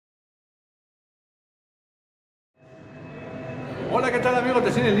Hola, ¿qué tal amigos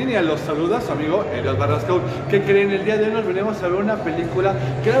de Cine en Línea? Los saluda su amigo Elliot Barrascout. ¿Qué creen? El día de hoy nos venimos a ver una película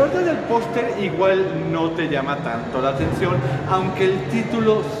que la verdad el póster igual no te llama tanto la atención, aunque el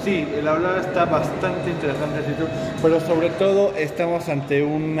título sí, la verdad está bastante interesante el título, pero sobre todo estamos ante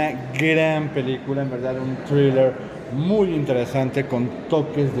una gran película, en verdad un thriller muy interesante con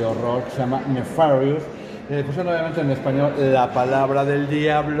toques de horror que se llama Nefarious. Pusieron obviamente en español La Palabra del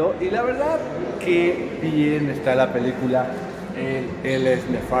Diablo y la verdad que bien está la película. Él es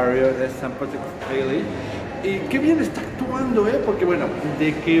Nefarious, es San Patrick Haley y qué bien está actuando, porque bueno,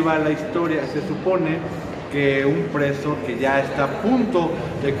 ¿de qué va la historia? Se supone que un preso que ya está a punto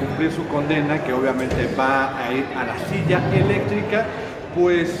de cumplir su condena, que obviamente va a ir a la silla eléctrica,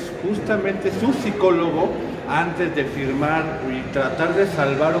 pues justamente su psicólogo, antes de firmar y tratar de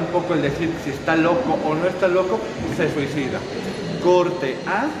salvar un poco el decir si está loco o no está loco, se suicida. Corte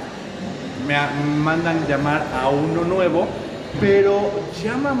A, me mandan llamar a uno nuevo, pero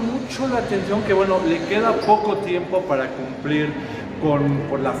llama mucho la atención que bueno, le queda poco tiempo para cumplir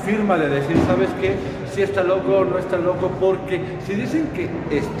con la firma de decir, ¿sabes qué? Si está loco o no está loco, porque si dicen que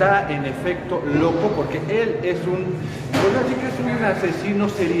está en efecto loco, porque él es pues así que es un asesino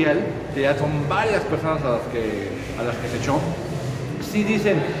serial, que ya son varias personas a las que se echó. Si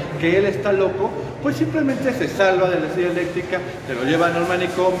dicen que él está loco, pues simplemente se salva de la silla eléctrica, se lo llevan a un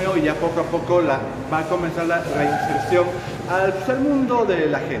manicomio y ya poco a poco va a comenzar la reinserción al mundo de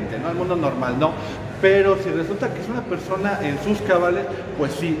la gente, ¿no? Al mundo normal, ¿no? Pero si resulta que es una persona en sus cabales,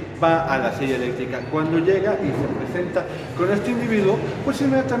 pues sí, va a la silla eléctrica. Cuando llega y se presenta con este individuo, pues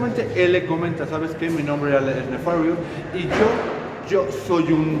inmediatamente él le comenta, ¿sabes qué? Mi nombre es Nefarious y yo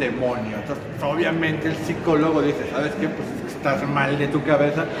soy un demonio. Entonces, obviamente el psicólogo dice, ¿sabes qué? Pues estás mal de tu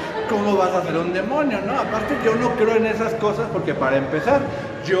cabeza, ¿cómo vas a ser un demonio, no? Aparte yo no creo en esas cosas porque para empezar,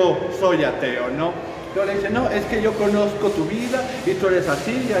 yo soy ateo, ¿no? Yo le dice, no, es que yo conozco tu vida y tú eres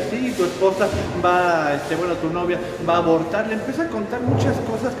así y así, y tu esposa va, bueno, tu novia va a abortar. Le empieza a contar muchas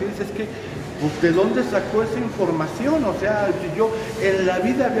cosas que dices que, pues, ¿de dónde sacó esa información? O sea, si yo en la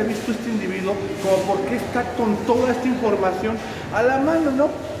vida había visto a este individuo, como por qué está con toda esta información a la mano, ¿no?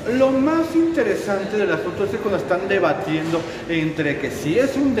 Lo más interesante del asunto es que cuando están debatiendo entre que si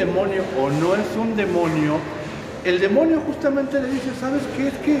es un demonio o no es un demonio, el demonio justamente le dice, ¿sabes qué?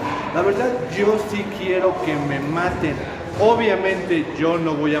 Es que la verdad yo sí quiero que me maten. Obviamente yo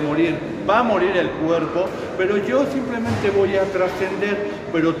no voy a morir, va a morir el cuerpo, pero yo simplemente voy a trascender,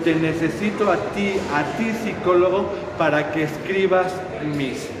 pero te necesito a ti psicólogo, para que escribas mi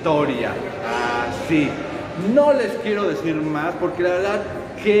historia. Así. No les quiero decir más porque la verdad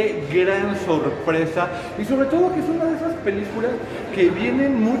qué gran sorpresa, y sobre todo que es una de esas películas que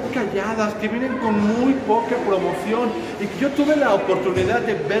vienen muy calladas, que vienen con muy poca promoción, y que yo tuve la oportunidad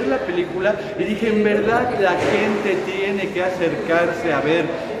de ver la película y dije, en verdad la gente tiene que acercarse a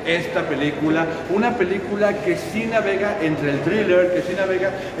ver esta película, una película que sí navega entre el thriller, que sí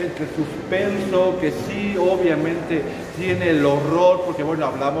navega entre suspenso, que sí obviamente tiene el horror, porque bueno,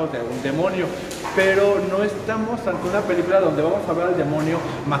 hablamos de un demonio, pero no estamos ante una película donde vamos a ver al demonio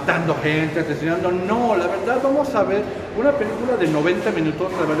matando gente, asesinando. No, la verdad vamos a ver una película de 90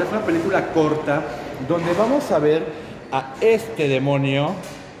 minutos, la verdad es una película corta, donde vamos a ver a este demonio,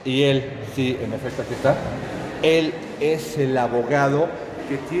 y él, sí, en efecto aquí está, él es el abogado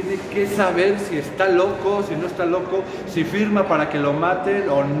que tiene que saber si está loco, si no está loco, si firma para que lo maten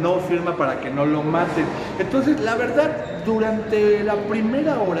o no firma para que no lo maten. Entonces, la verdad, durante la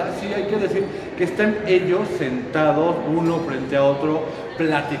primera hora, sí hay que decir que están ellos sentados, uno frente a otro,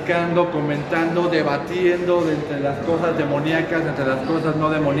 platicando, comentando, debatiendo de entre las cosas demoníacas, entre las cosas no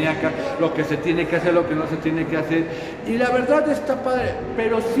demoníacas, lo que se tiene que hacer, lo que no se tiene que hacer. Y la verdad está padre,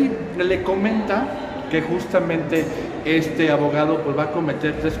 pero sí le comenta que justamente este abogado pues va a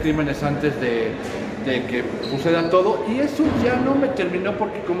cometer 3 crímenes antes de que suceda todo, y eso ya no me terminó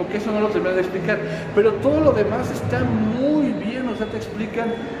porque como que eso no lo terminé de explicar, pero todo lo demás está muy bien, o sea, te explican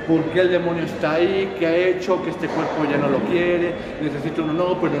por qué el demonio está ahí, qué ha hecho, que este cuerpo ya no lo quiere, necesita uno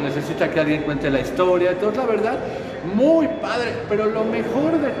nuevo, pero necesita que alguien cuente la historia. Entonces la verdad, muy padre, pero lo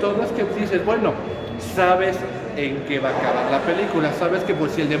mejor de todo es que dices, bueno, sabes en qué va a acabar la película, sabes que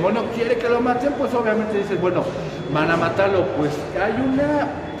pues si el demonio quiere que lo maten, pues obviamente dices, bueno, van a matarlo, pues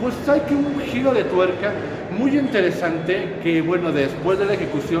hay que un giro de tuerca muy interesante que bueno, después de la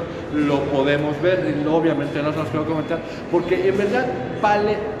ejecución lo podemos ver, y obviamente no se los quiero comentar, porque en verdad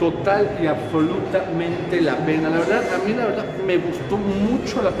vale total y absolutamente la pena. La verdad, a mí la verdad me gustó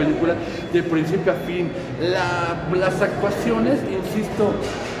mucho la película de principio a fin, las actuaciones, insisto,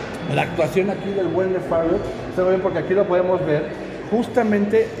 la actuación aquí del buen Nefarious, está bien porque aquí lo podemos ver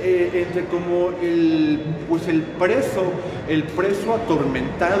justamente entre como el preso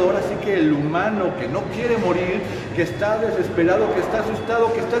atormentado, ahora sí que el humano que no quiere morir, que está desesperado, que está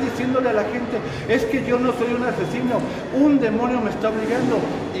asustado, que está diciéndole a la gente, es que yo no soy un asesino, un demonio me está obligando,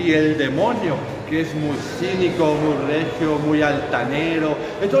 y el demonio, que es muy cínico, muy regio, muy altanero.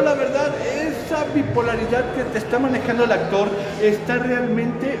 Entonces la verdad, esa bipolaridad que te está manejando el actor está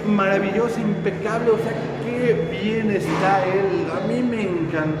realmente maravillosa, impecable, o sea, qué bien está él. A mí me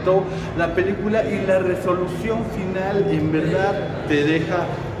encantó la película y la resolución final en verdad te deja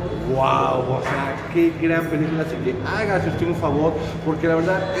wow, o sea, qué gran película. Así que hágase usted un favor, porque la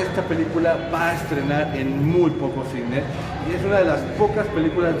verdad esta película va a estrenar en muy pocos cines y es una de las pocas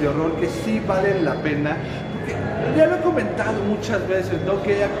películas de horror que sí valen la pena. Ya lo he comentado muchas veces, ¿no?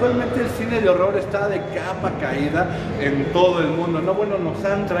 Que actualmente el cine de horror está de capa caída en todo el mundo, ¿no? Bueno, nos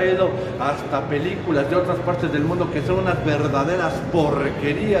han traído hasta películas de otras partes del mundo que son unas verdaderas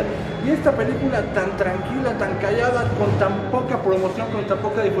porquerías. Y esta película tan tranquila, tan callada, con tan poca promoción, con tan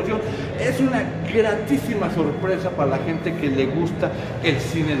poca difusión, es una gratísima sorpresa para la gente que le gusta el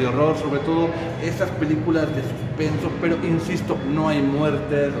cine de horror, sobre todo esas películas de suspenso, pero insisto, no hay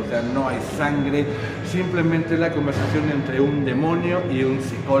muertes, o sea, no hay sangre, simplemente la conversación entre un demonio y un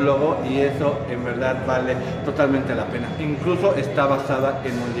psicólogo, y eso en verdad vale totalmente la pena. Incluso está basada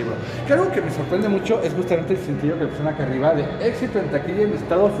en un libro. Que algo que me sorprende mucho es justamente el sentido que pusieron acá arriba de éxito en taquilla en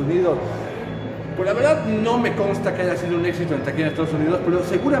Estados Unidos. Pues la verdad no me consta que haya sido un éxito en taquilla en Estados Unidos, pero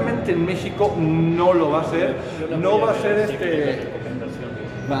seguramente en México no lo va a ser. No va a ser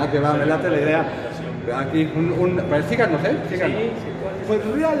Va, que va, me late la idea. Aquí, pero síganos, síganos. Sí, pues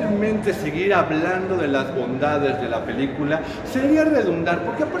realmente seguir hablando de las bondades de la película sería redundar,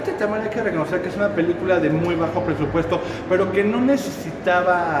 porque aparte también hay que reconocer que es una película de muy bajo presupuesto, pero que no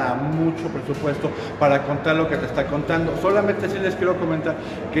necesitaba mucho presupuesto para contar lo que te está contando. Solamente sí les quiero comentar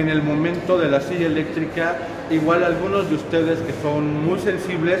que en el momento de la silla eléctrica, igual algunos de ustedes que son muy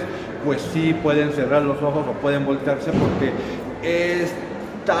sensibles, pues sí pueden cerrar los ojos o pueden voltearse, porque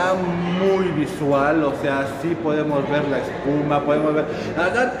está muy visual, o sea, sí podemos ver la espuma, podemos ver, la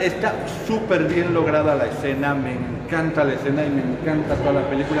verdad está súper bien lograda la escena, me encanta la escena y me encanta toda la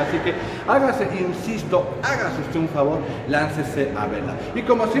película, así que hágase, insisto, hágase usted un favor, láncese a verla. Y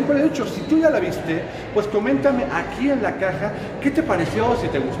como siempre he dicho, si tú ya la viste, pues coméntame aquí en la caja qué te pareció, si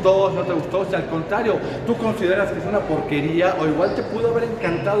te gustó, si no te gustó, si al contrario, tú consideras que es una porquería o igual te pudo haber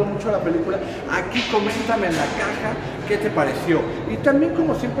encantado mucho la película, aquí coméntame en la caja qué te pareció. Y también,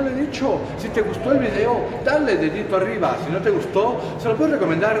 como siempre le he dicho, si te gustó el video, dale dedito arriba. Si no te gustó, se lo puedes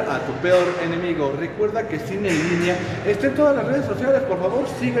recomendar a tu peor enemigo. Recuerda que Cine en Línea está en todas las redes sociales. Por favor,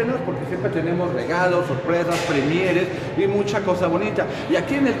 síguenos, porque siempre tenemos regalos, sorpresas, premieres y mucha cosa bonita. Y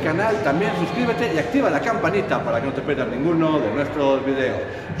aquí en el canal también suscríbete y activa la campanita para que no te pierdas ninguno de nuestros videos.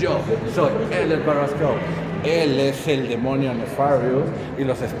 Yo soy Elliot Barrascout. Él es el demonio Nefarious y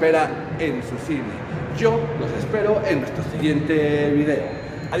los espera en su cine. Yo los espero en nuestro siguiente video.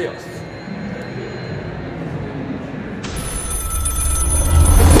 Adiós.